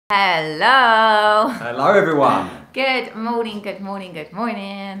Hello. Hello everyone. Good morning, good morning, good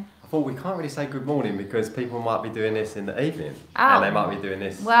morning. I thought we can't really say good morning because people might be doing this in the evening. Oh. And they might be doing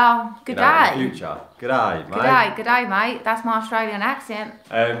this good day. in the future. Good day, mate. Good day, mate. That's my Australian accent.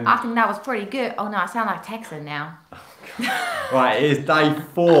 I think that was pretty good. Oh no, I sound like Texan now. Right, it is day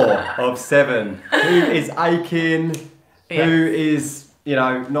 4 of 7. Who is aching? Yes. Who is,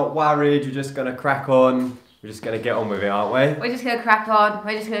 not worried? You're just going to crack on. We're just going to get on with it, aren't we? We're just going to crack on.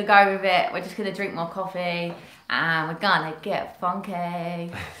 We're just going to go with it. We're just going to drink more coffee. And we're going to get funky.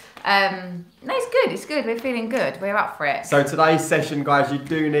 No, it's good. It's good. We're feeling good. We're up for it. So today's session, guys, you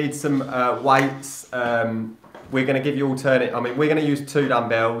do need some weights. We're going to give you alternate. we're going to use 2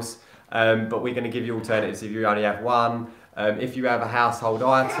 dumbbells, but we're going to give you alternatives if you only have 1. If you have a household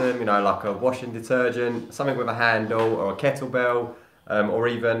item, like a washing detergent, something with a handle or a kettlebell, or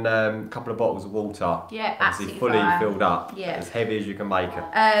even a couple of bottles of water. Yeah, obviously absolutely fully fine. filled up, yeah. As heavy as you can make it.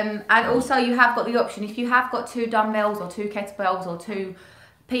 And also you have got the option, if you have got 2 dumbbells or 2 kettlebells or 2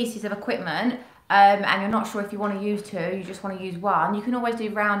 pieces of equipment, and you're not sure if you want to use 2, you just want to use 1, you can always do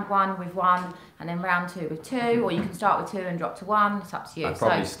round 1 with 1 and then round 2 with 2, or you can start with 2 and drop to 1, it's up to you. I'd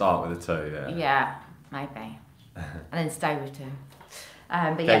probably start with a 2, yeah. Yeah, maybe. And then stay with 2.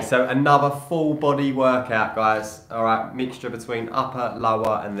 But okay, yeah. so another full body workout, guys. All right, mixture between upper,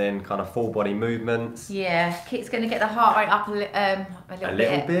 lower, and then kind of full body movements. Yeah, it's going to get the heart rate up a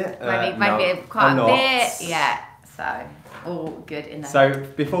little bit. Maybe quite a bit. Yeah, so all good in there. So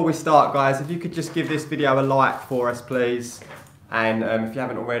before we start, guys, if you could just give this video a like for us, please. And if you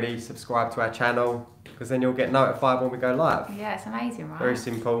haven't already, subscribe to our channel, because then you'll get notified when we go live. Yeah, it's amazing, right? Very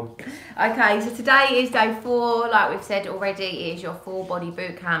simple. Okay, so today is day 4. Like we've said already, it is your full body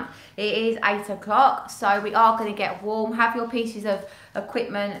boot camp. It is 8 o'clock, so we are going to get warm. Have your pieces of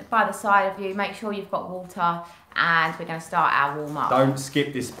equipment by the side of you. Make sure you've got water, and we're going to start our warm up. Don't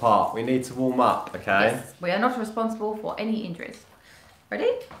skip this part. We need to warm up, okay? Yes, we are not responsible for any injuries. Ready?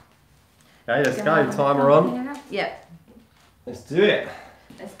 Okay, let's go. Timer on. Yep. Let's do it.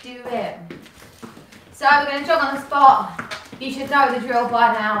 Let's do it. So we're going to jog on the spot. You should know the drill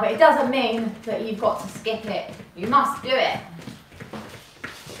by now, but it doesn't mean that you've got to skip it. You must do it.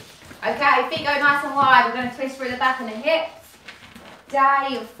 Okay, feet go nice and wide. We're going to twist through the back and the hips.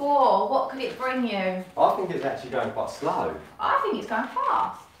 Day 4, what could it bring you? I think it's actually going quite slow. I think it's going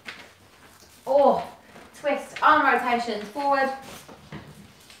fast. Oh, twist, arm rotations, forward.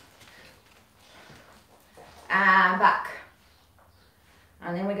 And back.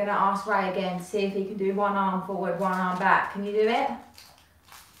 And then we're going to ask Ray again to see if he can do 1 arm forward, 1 arm back. Can you do it?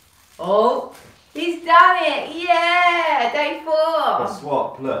 Oh, he's done it. Yeah, day 4. A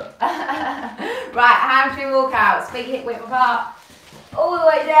swap, look. Right, hamstring walkouts. Feet hip width apart. All the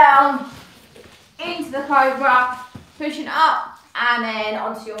way down into the cobra. Pushing up and then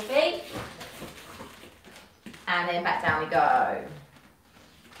onto your feet. And then back down we go.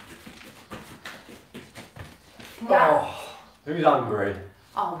 Oh, who's hungry?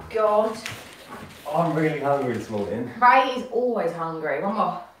 Oh God. I'm really hungry this morning. Ray is always hungry. One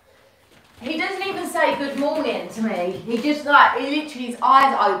more. He doesn't even say good morning to me. He just he literally, his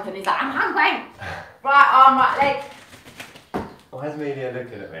eyes open. He's like, I'm hungry. Right arm, right leg. Why is Media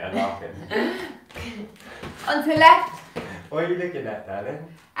looking at me? I'm laughing. On to the left. What are you looking at, darling?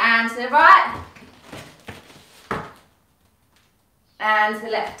 And to the right. And to the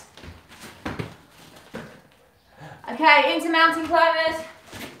left. Okay, into mountain climbers.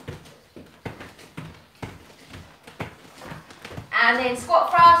 And then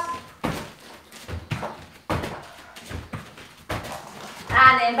squat thrust.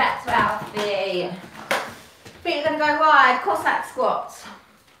 And then back to our feet. Feet are going to go wide, Cossack squats.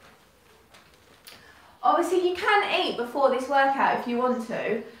 Obviously you can eat before this workout if you want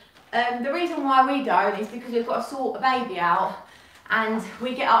to. The reason why we don't is because we've got to sort a baby out, and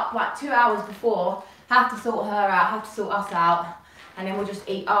we get up like 2 hours before, have to sort her out, have to sort us out, and then we'll just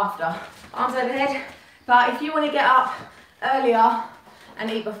eat after. Arms overhead. But if you want to get up earlier and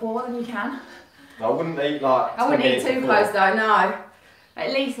eat before, then you can. I wouldn't eat like I wouldn't eat too close though, no.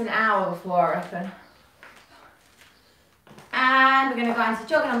 At least an hour before, I reckon. And we're going to go into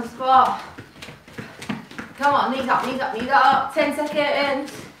jogging on the spot. Come on, knees up, knees up, knees up. 10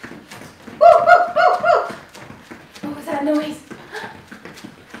 seconds. Woo, woo, woo, woo. What was that noise?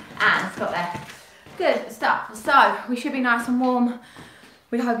 And stop there. Good stuff. So, we should be nice and warm.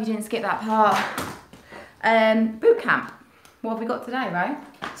 We hope you didn't skip that part. Boot camp. What have we got today, Ray?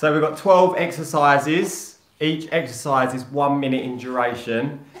 So we've got 12 exercises. Each exercise is 1 minute in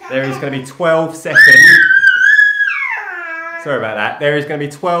duration. There is going to be 12 seconds. Sorry about that. There is going to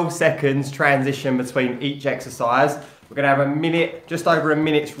be 12 seconds transition between each exercise. We're going to have a minute, just over a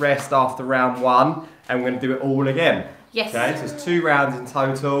minute's rest after round 1, and we're going to do it all again. Yes. Okay, so it's 2 rounds in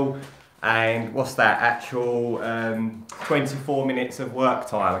total, and what's that? Actual 24 minutes of work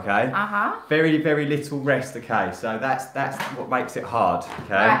time. Okay. Very, very little rest. Okay, so that's what makes it hard.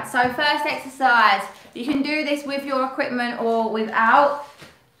 Okay. Right. So first exercise. You can do this with your equipment or without.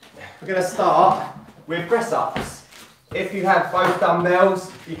 We're going to start with press-ups. If you have both dumbbells,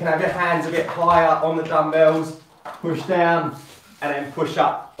 you can have your hands a bit higher on the dumbbells, push down, and then push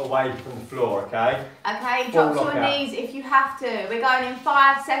up away from the floor, okay? Okay, drop to your knees if you have to. We're going in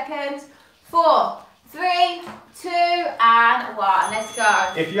 5 seconds. 4, 3, 2, and 1. Let's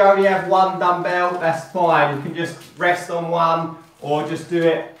go. If you only have one dumbbell, that's fine. You can just rest on one, or just do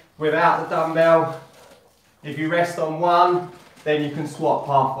it without the dumbbell. If you rest on one, then you can swap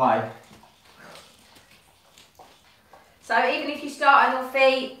halfway. So even if you start on your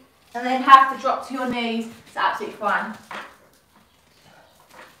feet and then have to drop to your knees, it's absolutely fine.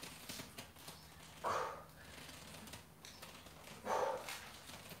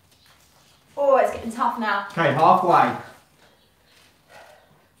 Oh, it's getting tough now. Okay, halfway.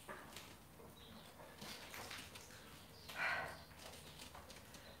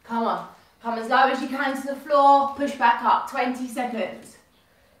 Come on. Come as low as you can to the floor. Push back up. 20 seconds.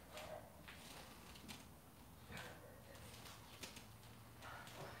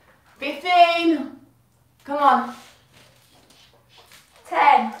 15. Come on.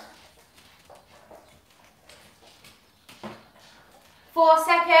 10. 4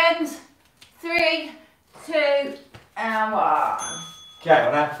 seconds. 3, 2, and 1. Okay,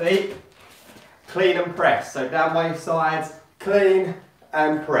 on our feet, clean and press. So down both sides, clean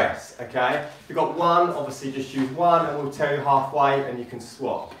and press, okay? If you've got one, obviously just use one, and we'll tell you halfway and you can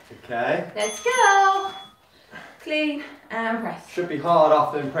swap, okay? Let's go. Clean and press. Should be hard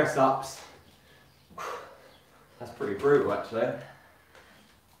after them press ups. That's pretty brutal actually.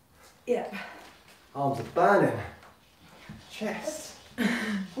 Yeah. Arms are burning. Chest.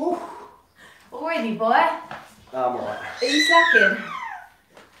 Woo. Already, boy. I'm alright. Are you slacking?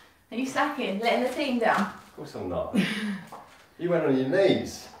 Are you slacking? Letting the team down? Of course I'm not. You went on your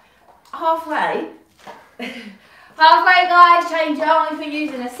knees. Halfway. Halfway, guys. Change your arm if you're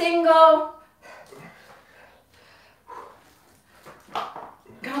using a single.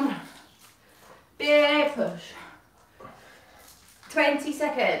 Come on. Big push. 20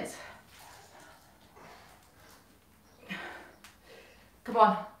 seconds. Come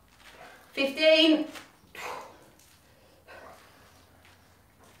on. 15.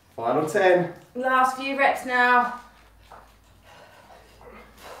 Final 10. Last few reps now.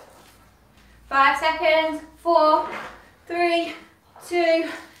 5 seconds. 4, 3, 2,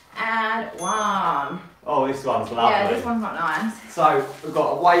 and 1. Oh, this one's lovely. Yeah, this one's not nice. So we've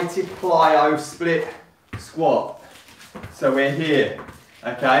got a weighted plyo split squat. So we're here,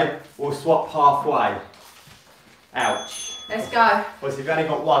 okay? We'll swap halfway. Ouch. Let's go. Well, so you've only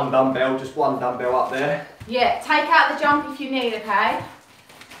got one dumbbell, just one dumbbell up there. Yeah, take out the jump if you need, okay?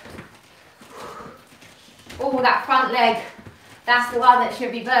 Oh, that front leg. That's the one that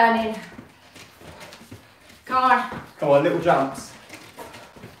should be burning. Come on. Come on, little jumps.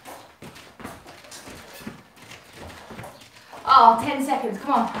 Oh, 10 seconds,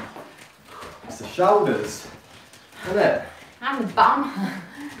 come on. It's the shoulders, isn't it? And the bum.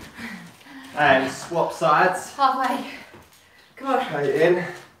 And swap sides. Halfway. Come on. Okay, in.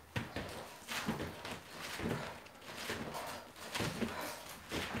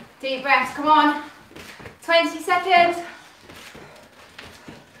 Deep breaths, come on. 20 seconds.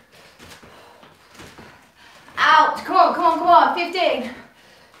 Out. Come on, come on, come on. 15.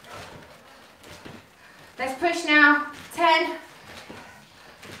 Let's push now. 10.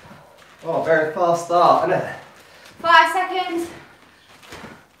 Oh, very fast start, isn't it? 5 seconds.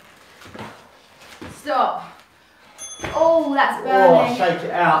 Stop. Oh, that's burning. Oh, shake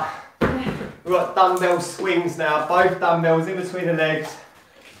it out. We've got dumbbell swings now. Both dumbbells in between the legs.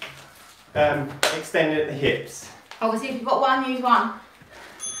 Extended at the hips. Obviously, if you've got one, use one.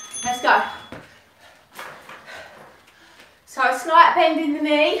 Let's go. So a slight bend in the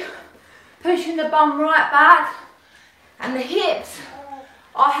knee, pushing the bum right back, and the hips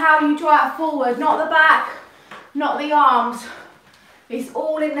are how you drive forward, not the back, not the arms. It's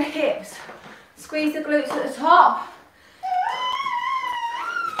all in the hips. Squeeze the glutes at the top.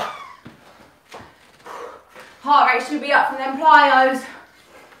 Heart rate should be up from them plyos.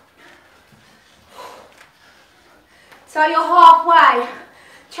 So you're halfway.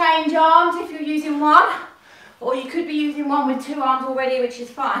 Change arms if you're using one, or you could be using one with 2 arms already, which is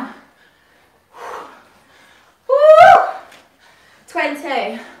fine. Woo!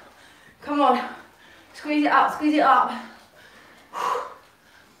 20. Come on. Squeeze it up, squeeze it up.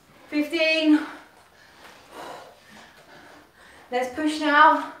 15. Let's push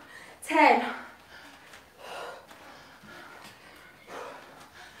now. 10.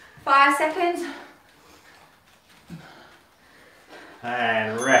 5 seconds.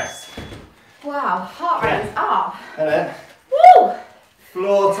 And rest. Wow, heart rate is up. And then Woo!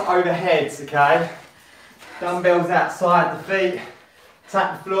 floor to overheads, okay? Dumbbells outside the feet.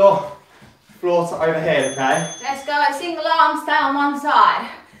 Tap the floor. Floor to overhead, okay? Let's go. Single arm, stay on one side.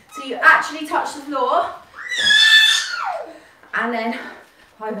 So you actually touch the floor. And then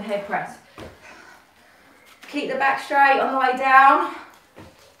overhead press. Keep the back straight on the way down.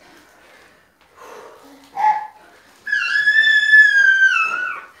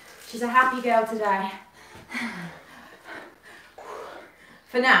 She's a happy girl today.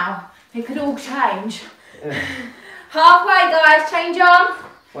 For now, it could all change. Yeah. Halfway, guys, change on.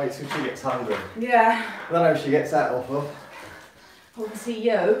 Wait till she gets hungry. Yeah. I don't know if she gets that off of. Obviously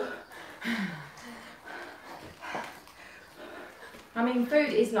you. I mean,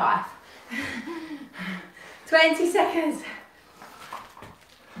 food is life. 20 seconds.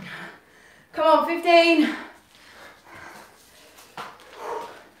 Come on, 15.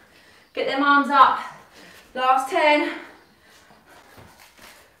 Get them arms up. Last 10.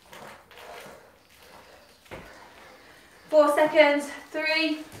 4 seconds.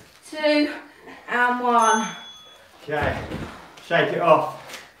 3, 2, and 1. Okay, shake it off.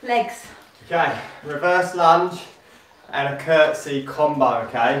 Legs. Okay, reverse lunge and a curtsy combo,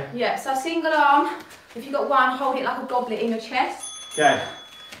 okay? Yeah, so single arm. If you've got one, hold it like a goblet in your chest. Okay,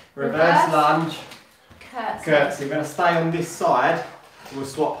 reverse lunge, Curtsy. curtsy. We're going to stay on this side. We'll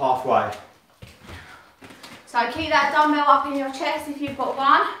swap halfway. So keep that dumbbell up in your chest if you've got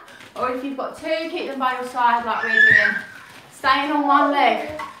one, or if you've got two, keep them by your side like we're doing. Staying on one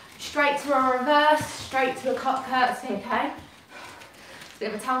leg, straight to a reverse, straight to a curtsy, okay? It's a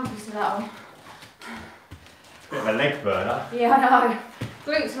bit of a tongue twister, that one. Bit of a leg burner. Yeah, I know.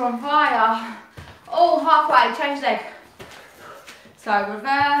 Glutes are on fire. All halfway, change leg. So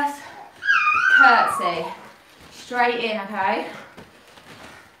reverse, curtsy, straight in, okay?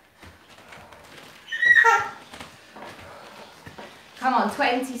 Come on,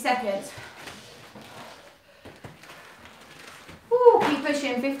 20 seconds. Woo, keep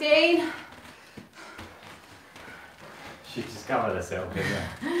pushing, 15. She discovered herself, didn't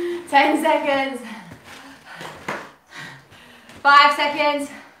she? 10 seconds. 5 seconds.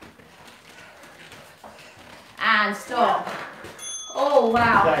 And stop. Oh,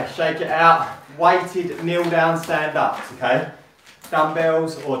 wow. Okay, shake it out. Weighted kneel down stand ups, okay?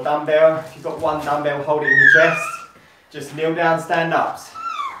 Dumbbells or dumbbell. If you've got one dumbbell, hold it in your chest. Just kneel down stand ups.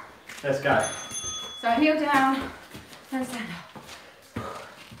 Let's go. So kneel down and stand up.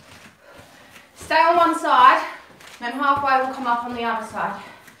 Stay on one side, then halfway we'll come up on the other side.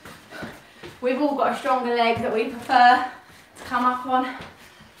 We've all got a stronger leg that we prefer to come up on.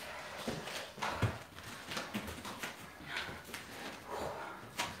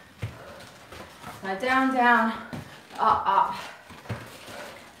 So down, down, up, up.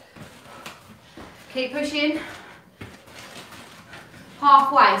 Keep pushing.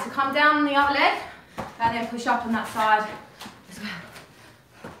 Halfway, so come down on the other leg and then push up on that side as well.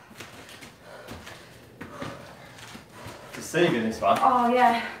 Deceiving this one. Oh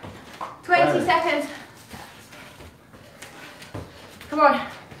yeah. 20 seconds. Come on.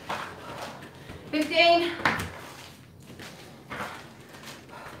 15.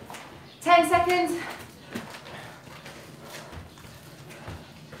 10 seconds.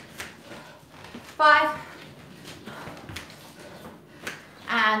 5.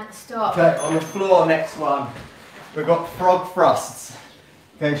 And stop. Okay, on the floor, next one. We've got frog thrusts.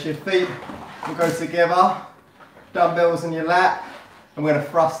 Okay, so your feet will go together, dumbbells in your lap, and we're going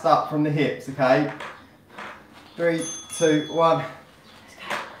to thrust up from the hips, okay? 3, 2, 1.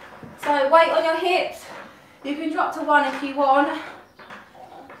 So weight on your hips. You can drop to 1 if you want,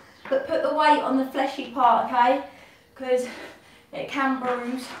 but put the weight on the fleshy part, okay? Because it can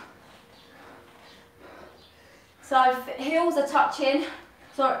bruise. So heels are touching.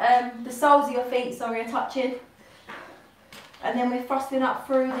 So the soles of your feet, sorry, are touching. And then we're thrusting up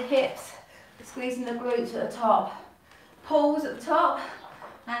through the hips, squeezing the glutes at the top. Pulls at the top,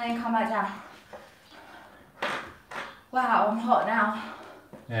 and then come back down. Wow, I'm hot now.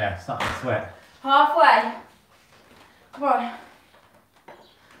 Yeah, starting to sweat. Halfway. Come on.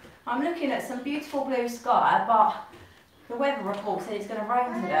 I'm looking at some beautiful blue sky, but the weather report said it's going to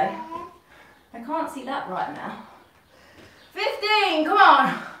rain today. I can't see that right now. 15, come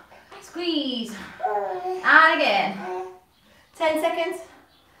on. Squeeze. And again. 10 seconds.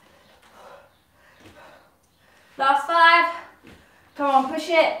 Last 5. Come on, push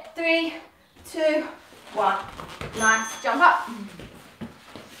it. 3, 2, 1. Nice. Jump up.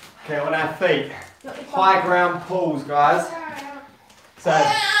 Okay, on our feet. High ground pulls, guys. So,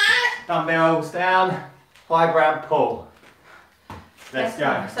 dumbbells down, high ground pull. Let's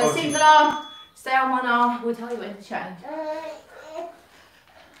go. So single arm, stay on one arm. We'll tell you when to change.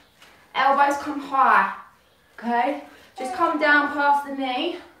 Elbows come high. Okay? Just come down past the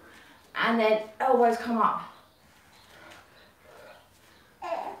knee and then elbows come up.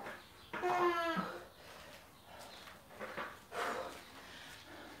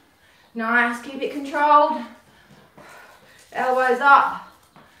 Nice, keep it controlled. Elbows up.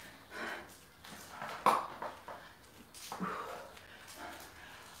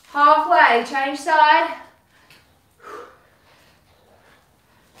 Halfway, change side.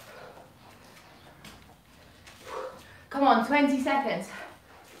 Come on, 20 seconds.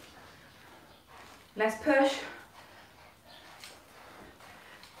 Let's push.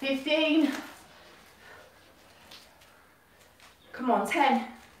 15. Come on, 10.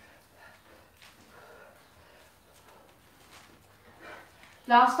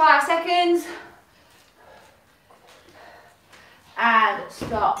 Last 5 seconds. And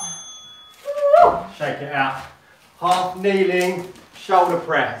stop. Woo! Shake it out. Half kneeling, shoulder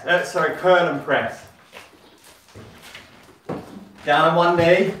press. Curl and press. Down on one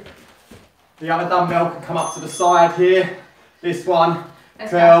knee. The other dumbbell can come up to the side here. This one,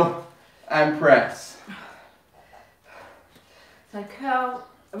 curl and press. So curl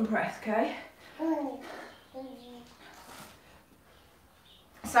and press, okay?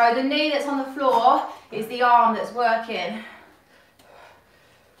 So the knee that's on the floor is the arm that's working.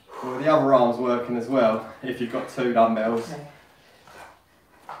 Well, the other arm's working as well, if you've got 2 dumbbells. Okay.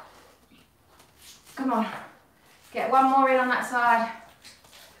 Come on. Get one more in on that side.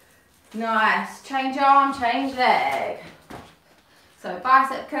 Nice. Change arm, change leg. So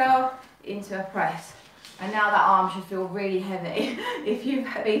bicep curl into a press. And now that arm should feel really heavy if you've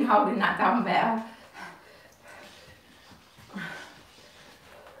been holding that dumbbell.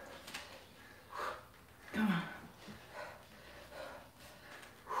 Come on.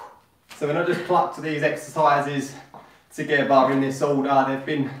 So we're not just plucked to these exercises together in this order. They've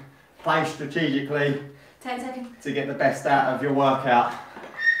been placed strategically 10 seconds. to get the best out of your workout.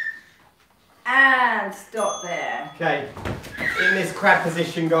 And stop there. Okay, in this crab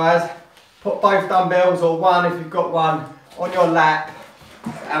position, guys, put both dumbbells, or one if you've got one, on your lap,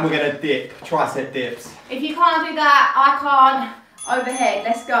 and we're going to dip, tricep dips. If you can't do that, I can't, overhead.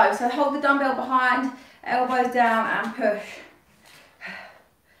 Let's go. So hold the dumbbell behind, elbows down and push.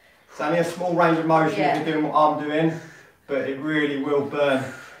 It's only a small range of motion if you're doing what I'm doing, but it really will burn.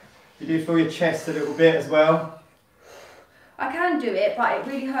 You do feel your chest a little bit as well. I can do it, but it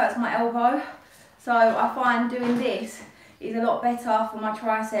really hurts my elbow. So I find doing this is a lot better for my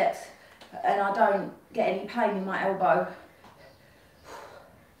triceps and I don't get any pain in my elbow.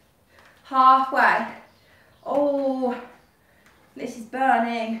 Halfway. Oh, this is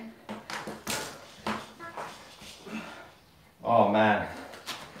burning. Oh man,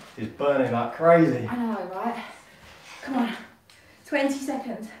 it's burning like crazy. I know, right? Come on, 20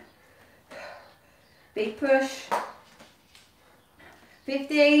 seconds. Big push.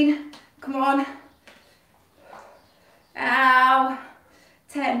 15, come on. Ow.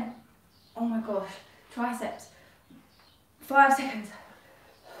 10. Oh my gosh, triceps. 5 seconds.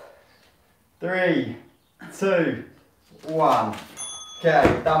 3, 2, 1.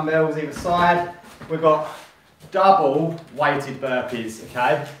 Okay, dumbbells either side. We've got double weighted burpees,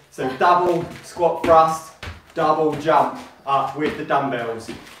 okay? So double squat thrust, double jump up with the dumbbells.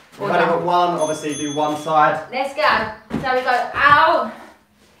 We've only got one, obviously do one side. Let's go. So we go out,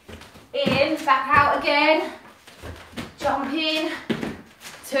 in, back out again, jump in,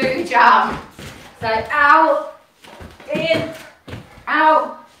 2 jump. So out, in,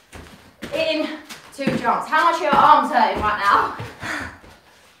 2 jumps. How much are your arms hurting right now?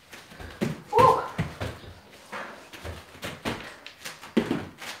 Woo.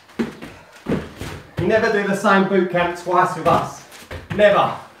 You never do the same boot camp twice with us.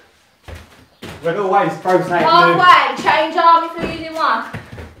 Never. We'll always rotate moves. Halfway, change arm if you're using one.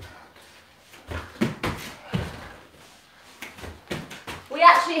 We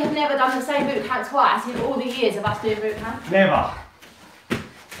actually have never done the same boot camp twice in all the years of us doing boot camp. Never.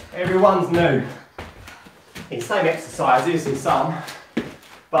 Everyone's new. It's same exercises in some,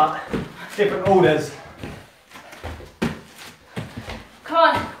 but different orders. Come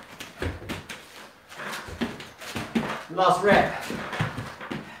on. Last rep.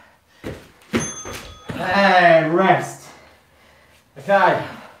 And rest. Okay,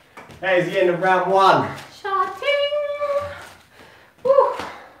 that is the end of round 1. Shawty.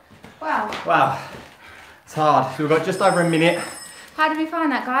 Wow. Wow. It's hard. So we've got just over a minute. How did we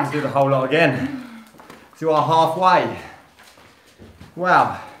find that, guys? Let's do the whole lot again. So you are halfway.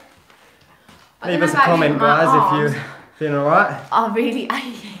 Wow. Leave us a comment, guys, if you're feeling alright. I'm really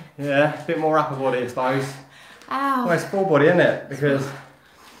aching. Yeah, a bit more upper body, I suppose. Ow. Well, it's full body, isn't it? Because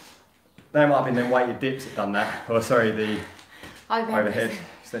they might have been them weighted dips that done that. Or sorry, the overhead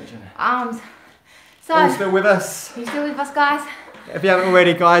extension. Arms. So, Are you still with us? Are you still with us, guys? If you haven't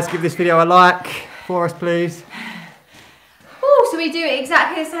already, guys, give this video a like for us, please. Oh, so we do it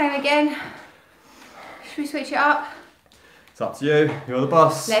exactly the same again. Should we switch it up? It's up to you. You're the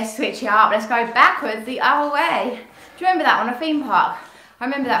boss. Let's switch it up. Let's go backwards the other way. Do you remember that on a theme park? I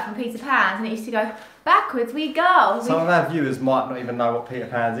remember that from Peter Pan's, and it used to go backwards we go. Some of our viewers might not even know what Peter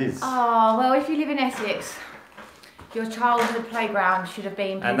Pan's is. Oh, well, if you live in Essex, your childhood playground should have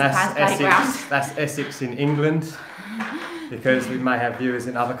been Peter Pan's Essex, playground. that's Essex in England, because we may have viewers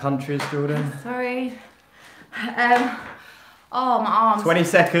in other countries, Jordan. Sorry. Oh, my arms. 20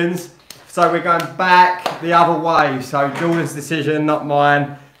 seconds. So we're going back the other way. So Jordan's decision, not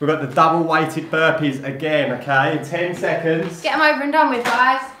mine. We've got the double weighted burpees again, okay? 10 seconds. Get them over and done with,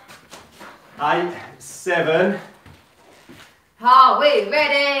 guys. 8, 7. Are we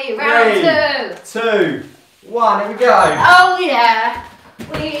ready? Round 2. 2, 1, here we go. Oh yeah,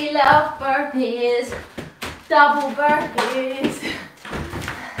 we love burpees, double burpees.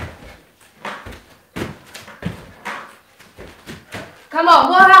 Come on,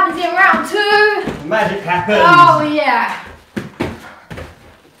 what happens in round 2? Magic happens. Oh yeah.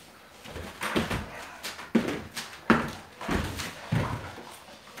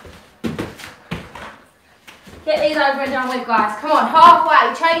 Get these over and done with, guys. Come on,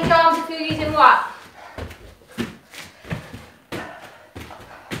 halfway. Change arms if you're using what?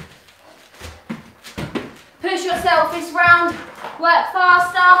 Push yourself this round. Work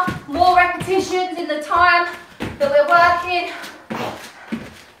faster. More repetitions in the time that we're working.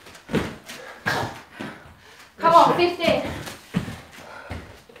 Come on, 15.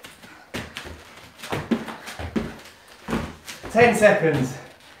 Ten seconds.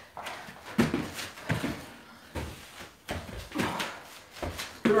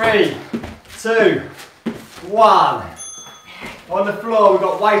 3, 2, 1. On the floor, we've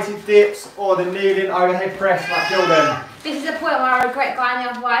got weighted dips or the kneeling overhead press like Jordan. This is the point where I regret going the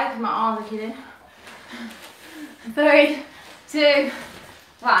other way because my arms are killing. 3, 2,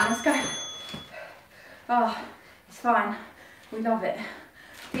 1, let's go. Oh, it's fine. We love it.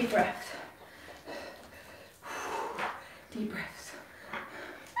 Deep breaths. Deep breaths.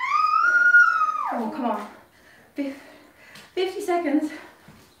 Oh, come on. 50 seconds.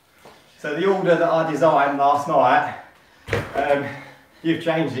 So the order that I designed last night, you've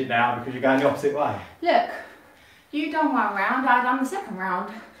changed it now because you're going the opposite way. Look, you done one round, I done the second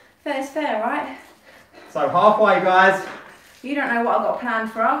round. Fair's fair, right? So halfway, guys. You don't know what I've got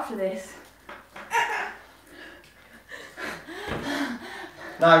planned for after this.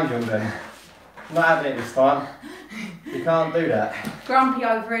 No, Jordan. Not having it this time. You can't do that. Grumpy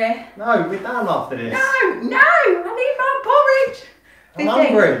over here. No, we're done after this. No, I need my porridge. I'm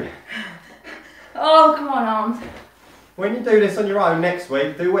hungry. Oh, come on, arms. When you do this on your own next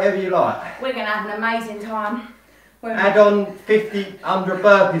week, do whatever you like. We're going to have an amazing time. Add on 50, 100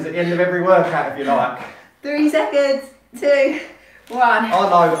 burpees at the end of every workout if you like. 3 seconds, 2, 1. Oh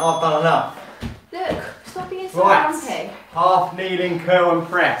no, I've done enough. Look, stop being so Right, grumpy. half kneeling curl and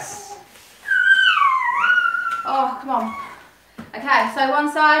press. Oh, come on. Okay, so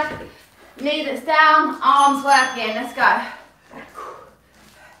one side, knee that's down, arms working. Let's go.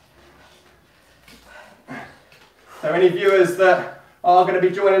 So any viewers that are going to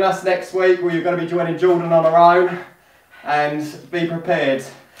be joining us next week, or you're going to be joining Jordan on her own, and be prepared.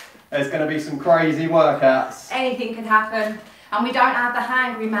 There's going to be some crazy workouts. Anything can happen, and we don't have the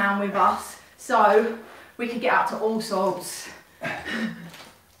hangry man with us, so we could get up to all sorts.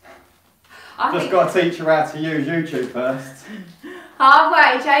 Just got to teach her how to use YouTube first.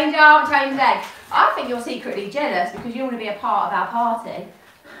 Halfway, change arm, change leg. I think you're secretly jealous because you want to be a part of our party.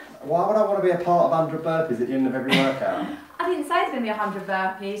 Why would I want to be a part of 100 burpees at the end of every workout? I didn't say it's going to be 100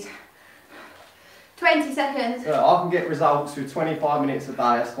 burpees. 20 seconds. Look, I can get results with 25 minutes a day,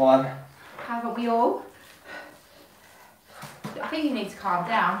 that's fine. Haven't we all? I think you need to calm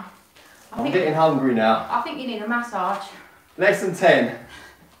down. I'm getting hungry now. I think you need a massage. Less than 10.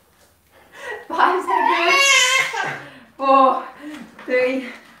 5 seconds. 4, 3,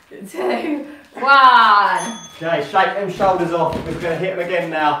 2, 1. Okay, shake them shoulders off. We're going to hit them again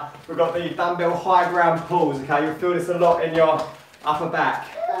now. We've got the dumbbell high ground pulls, okay? You'll feel this a lot in your upper back.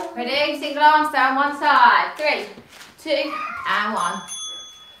 Ready? Single arms down one side. 3, 2, and 1.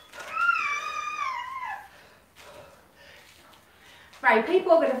 Ray,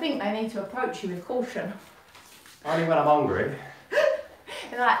 people are going to think they need to approach you with caution. Only when I'm hungry.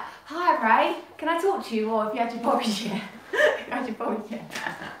 They're like, hi Ray, can I talk to you? Or if you had your body share. If you had your body share.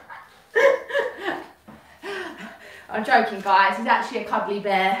 I'm joking, guys. He's actually a cuddly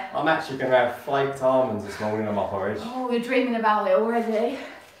bear. I'm actually going to have flaked almonds this morning on my porridge. Oh, you're dreaming about it already.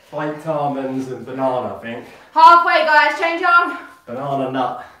 Flaked almonds and banana, I think. Halfway, guys. Change on. Banana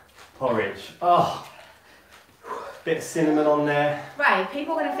nut porridge. Oh, bit of cinnamon on there. Ray,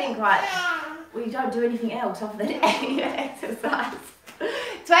 people are going to think, like, well, you don't do anything else other than exercise.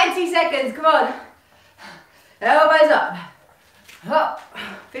 20 seconds. Come on. Elbows up. Up.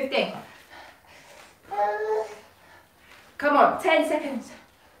 15. Come on, 10 seconds.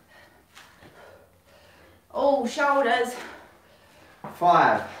 All shoulders.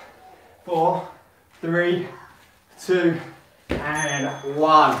 5, 4, 3, 2, and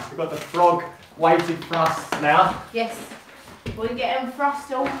 1. We've got the frog weighted thrusts now. Yes. Will you get them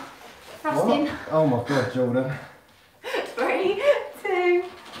thrusting? Oh my god, Jordan. 3, 2,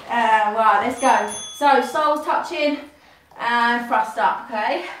 and 1. Let's go. So, soles touching and thrust up,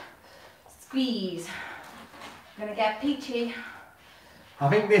 okay? Squeeze. I'm gonna get peachy. I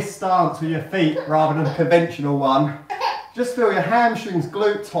think this stance with your feet rather than the conventional one, just feel your hamstrings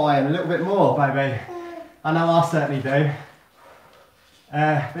glute tying a little bit more, baby. I know I certainly do.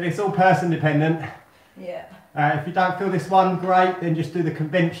 But it's all person dependent. Yeah. If you don't feel this one great, then just do the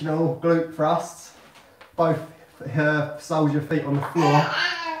conventional glute thrusts. Both soles of your feet on the floor.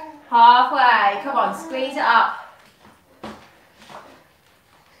 Halfway. Come on, squeeze it up.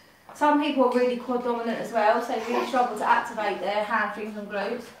 Some people are really quad dominant as well, so they really struggle to activate their hamstrings and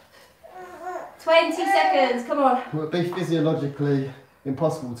glutes. 20 seconds, come on. Well, it'd be physiologically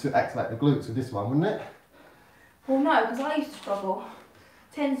impossible to activate the glutes with this one, wouldn't it? Well, no, because I used to struggle.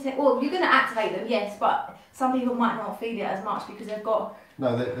 10 seconds. Well, you're going to activate them, yes, but some people might not feel it as much because they've got...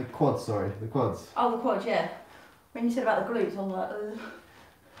 No, the quads, sorry, the quads. Oh, the quads, yeah. When you said about the glutes, I was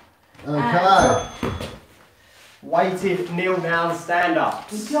like, okay. Weighted kneel down stand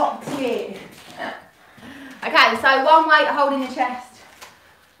ups. You dropped it. Okay, so one weight holding the chest.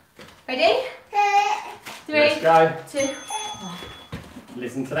 Ready? 3, Let's go. 2, 1.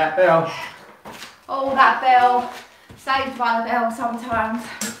 Listen to that bell. Oh, that bell. Saved by the bell sometimes.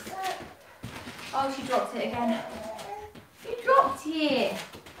 Oh, she dropped it again. You dropped it.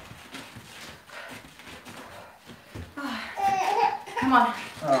 Oh. Come on.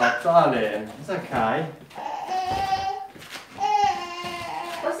 Oh, darling, it's okay.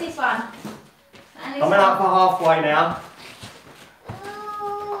 What's this one? And this Coming up for halfway now.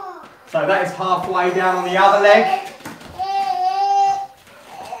 So that is halfway down on the other leg.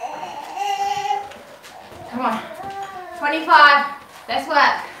 Come on. 25. Let's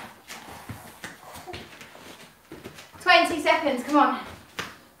work. 20 seconds. Come on.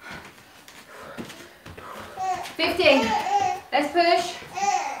 15. Let's push.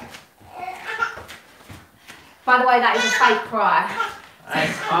 By the way, that is a fake cry.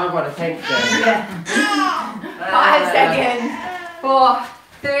 I've got attention. Yeah. 5 seconds. 4,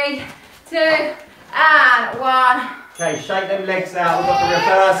 3, 2, and 1. Okay, shake them legs out. We've got the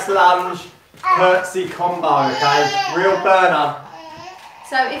reverse lunge, curtsy combo, okay? Real burner.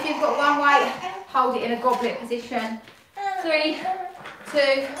 So if you've got one weight, hold it in a goblet position. 3, 2,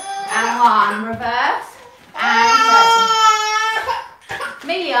 and 1. Reverse. And curtsy.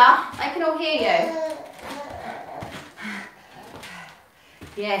 Amelia, they can all hear you.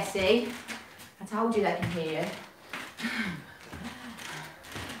 Yeah, see? I told you they can hear you.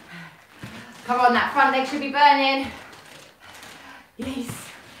 Come on, that front leg should be burning. Yes.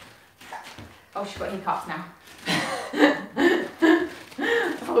 Oh, she's got hiccups now.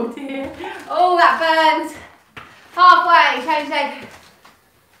 Oh dear. Oh, that burns. Halfway, change leg.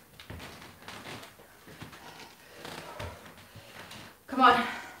 Come on.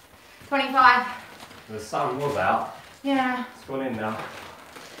 25. The sun was out. Yeah. It's gone in now.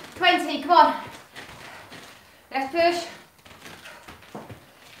 20, come on. Let's push.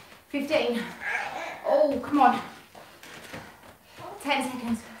 15. Oh, come on. 10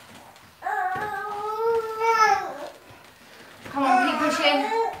 seconds. Come on, keep pushing.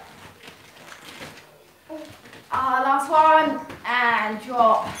 Last one. And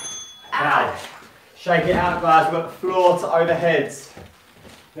drop. Out. Okay. Shake it out, guys. We've got the floor to overheads.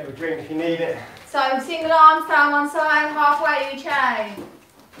 Little drink if you need it. So single arms down one side, halfway you chain.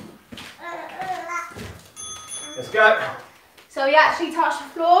 Let's go. So we actually touch the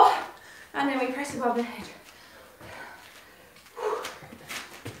floor and then we press above the head.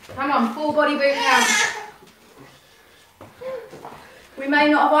 Come on, full body boot count. We may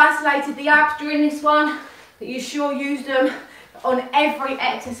not have isolated the abs during this one, but you sure use them on every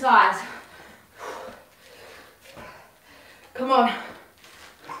exercise. Come on.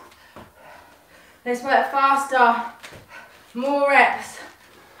 Let's work faster. More reps.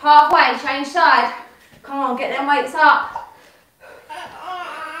 Halfway, change side. Come on, get them weights up.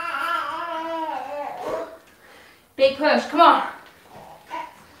 Big push, come on.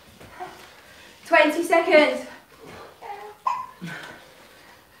 20 seconds.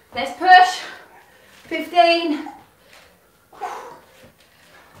 Let's push. 15.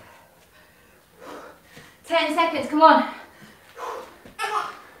 10 seconds, come on.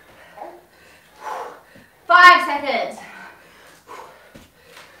 5 seconds.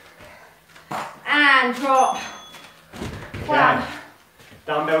 And drop. Wow. Okay.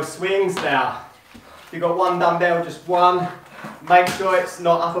 Dumbbell swings now. If you've got one dumbbell, just one. Make sure it's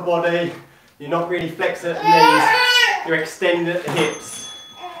not upper body. You're not really flexing at the knees. You're extending at the hips.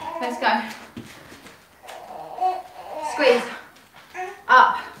 Let's go. Squeeze.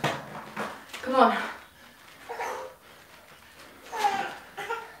 Up. Come on.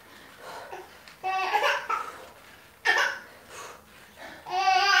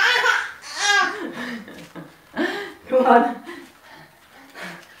 Come on.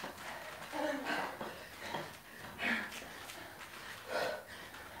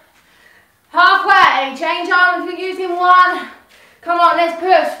 Halfway, change arm if you're using one. Come on, let's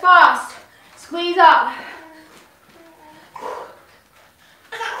push fast. Squeeze up.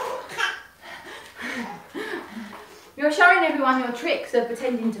 You're showing everyone your tricks of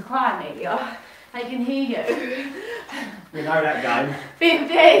pretending to cry, Amelia. They can hear you. You know that game.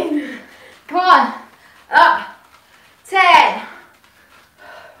 15. Come on. Up. 10.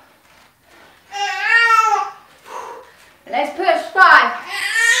 Let's push. 5.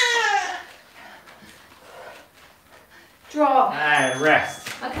 Drop. And rest.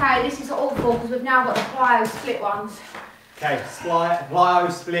 Okay, this is awful because we've now got the plyo split ones. Okay,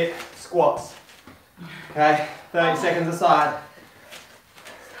 plyo split squats. Okay, 30 seconds aside.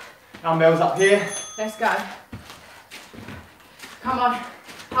 Dumbbells up here. Let's go. Come on.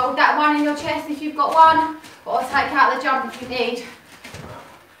 Hold that one in your chest if you've got one, or take out the jump if you need.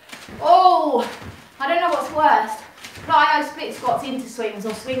 Oh, I don't know what's worse. Plyo split squats into swings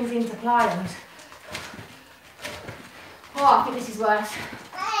or swings into plyos. Oh, I think this is worse.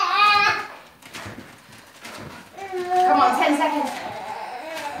 Come on, 10 seconds.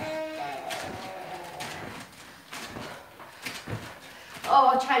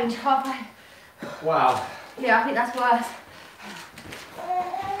 Oh, change halfway. Wow. Yeah, I think that's worse.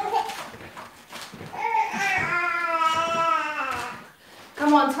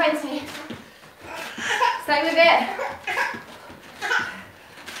 Come on, 20. Stay with it.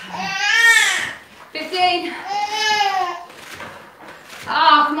 15.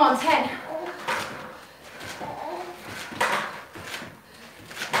 Ah, come on, 10.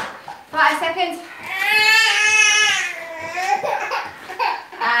 5 seconds.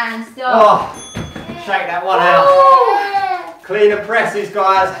 And stop. Oh, shake that one out. Ooh. Cleaner presses,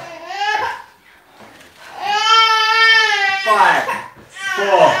 guys. 5,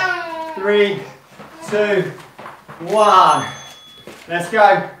 4, 3, 2, 1. Let's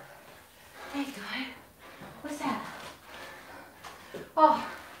go. There you go. What's that? Oh.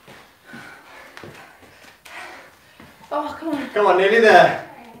 Oh, come on. Come on, nearly there.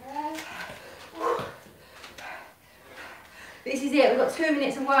 This is it. We've got 2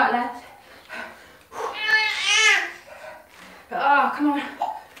 minutes of work left. Oh, come on.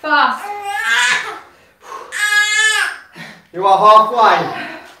 Fast. You are halfway.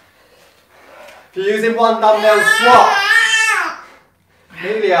 If you're using one dumbbell, swap.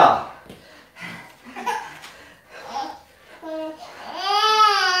 Amelia.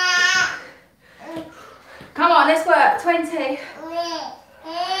 Come on, let's work. 20.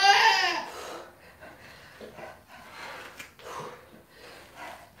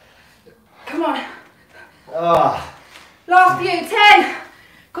 Come on. Oh. Last few. 10.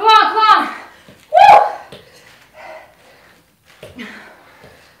 Come on, come on. Woo!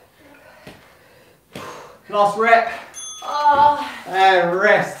 Last rep. Oh. And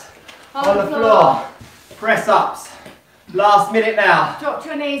rest on the floor. Press ups. Last minute now. Drop to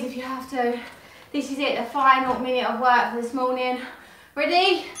your knees if you have to. This is it, the final minute of work for this morning.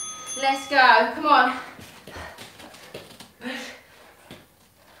 Ready? Let's go. Come on.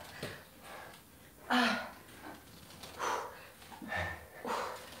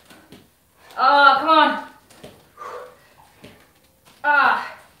 Oh, come on.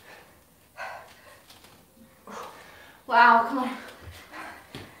 Ah. Wow, come on.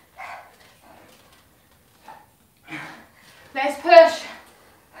 Let's push.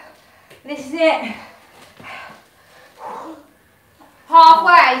 This is it.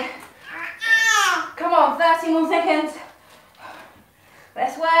 Halfway. Come on, 30 more seconds.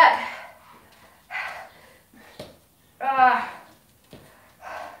 Let's work.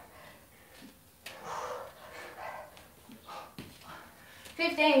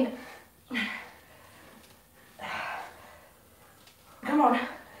 15. Come on.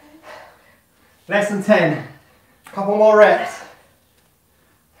 Less than 10. Couple more reps.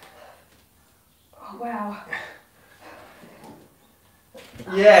 Oh, wow.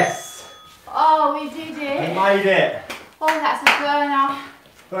 Yes. Oh, we did it. We made it. Oh, that's a burner.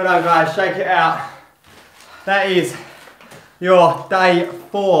 Well done, guys. Shake it out. That is your day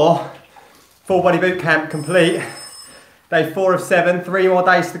 4 full body boot camp complete. Day 4 of 7, 3 more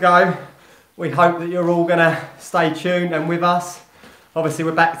days to go. We hope that you're all gonna stay tuned and with us. Obviously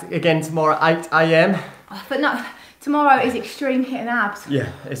we're back again tomorrow at 8 AM. But no, tomorrow is extreme hit and abs.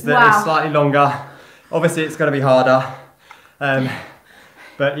 Yeah, it's slightly longer. Obviously it's gonna be harder.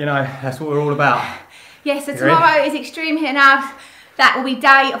 But you know, that's what we're all about. Yeah, so tomorrow is extreme hit and abs. That will be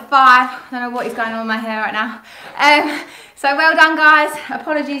day 5. I don't know what is going on with my hair right now. So well done, guys.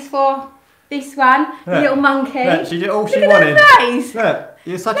 Apologies for this one. The little monkey. Look, she did all she wanted. wanted. Look at her face. Look,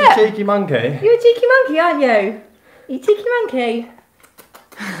 you're such a cheeky monkey. You're a cheeky monkey, aren't you? You cheeky monkey.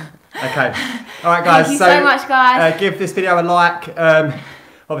 Okay. All right, guys. Thank you so much, guys. Give this video a like.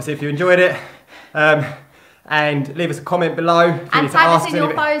 Obviously, if you enjoyed it, and leave us a comment below. And tag us in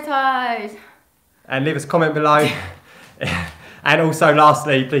your photos. And leave us a comment below. And also,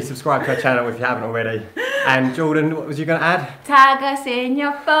 lastly, please subscribe to our channel if you haven't already. And Jordan, what was you going to add? Tag us in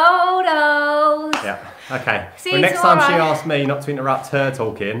your photos. Yeah. Okay. See well, you next time tomorrow. she asks me not to interrupt her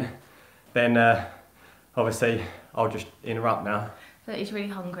talking, then obviously I'll just interrupt now. But he's really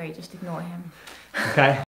hungry. Just ignore him. Okay.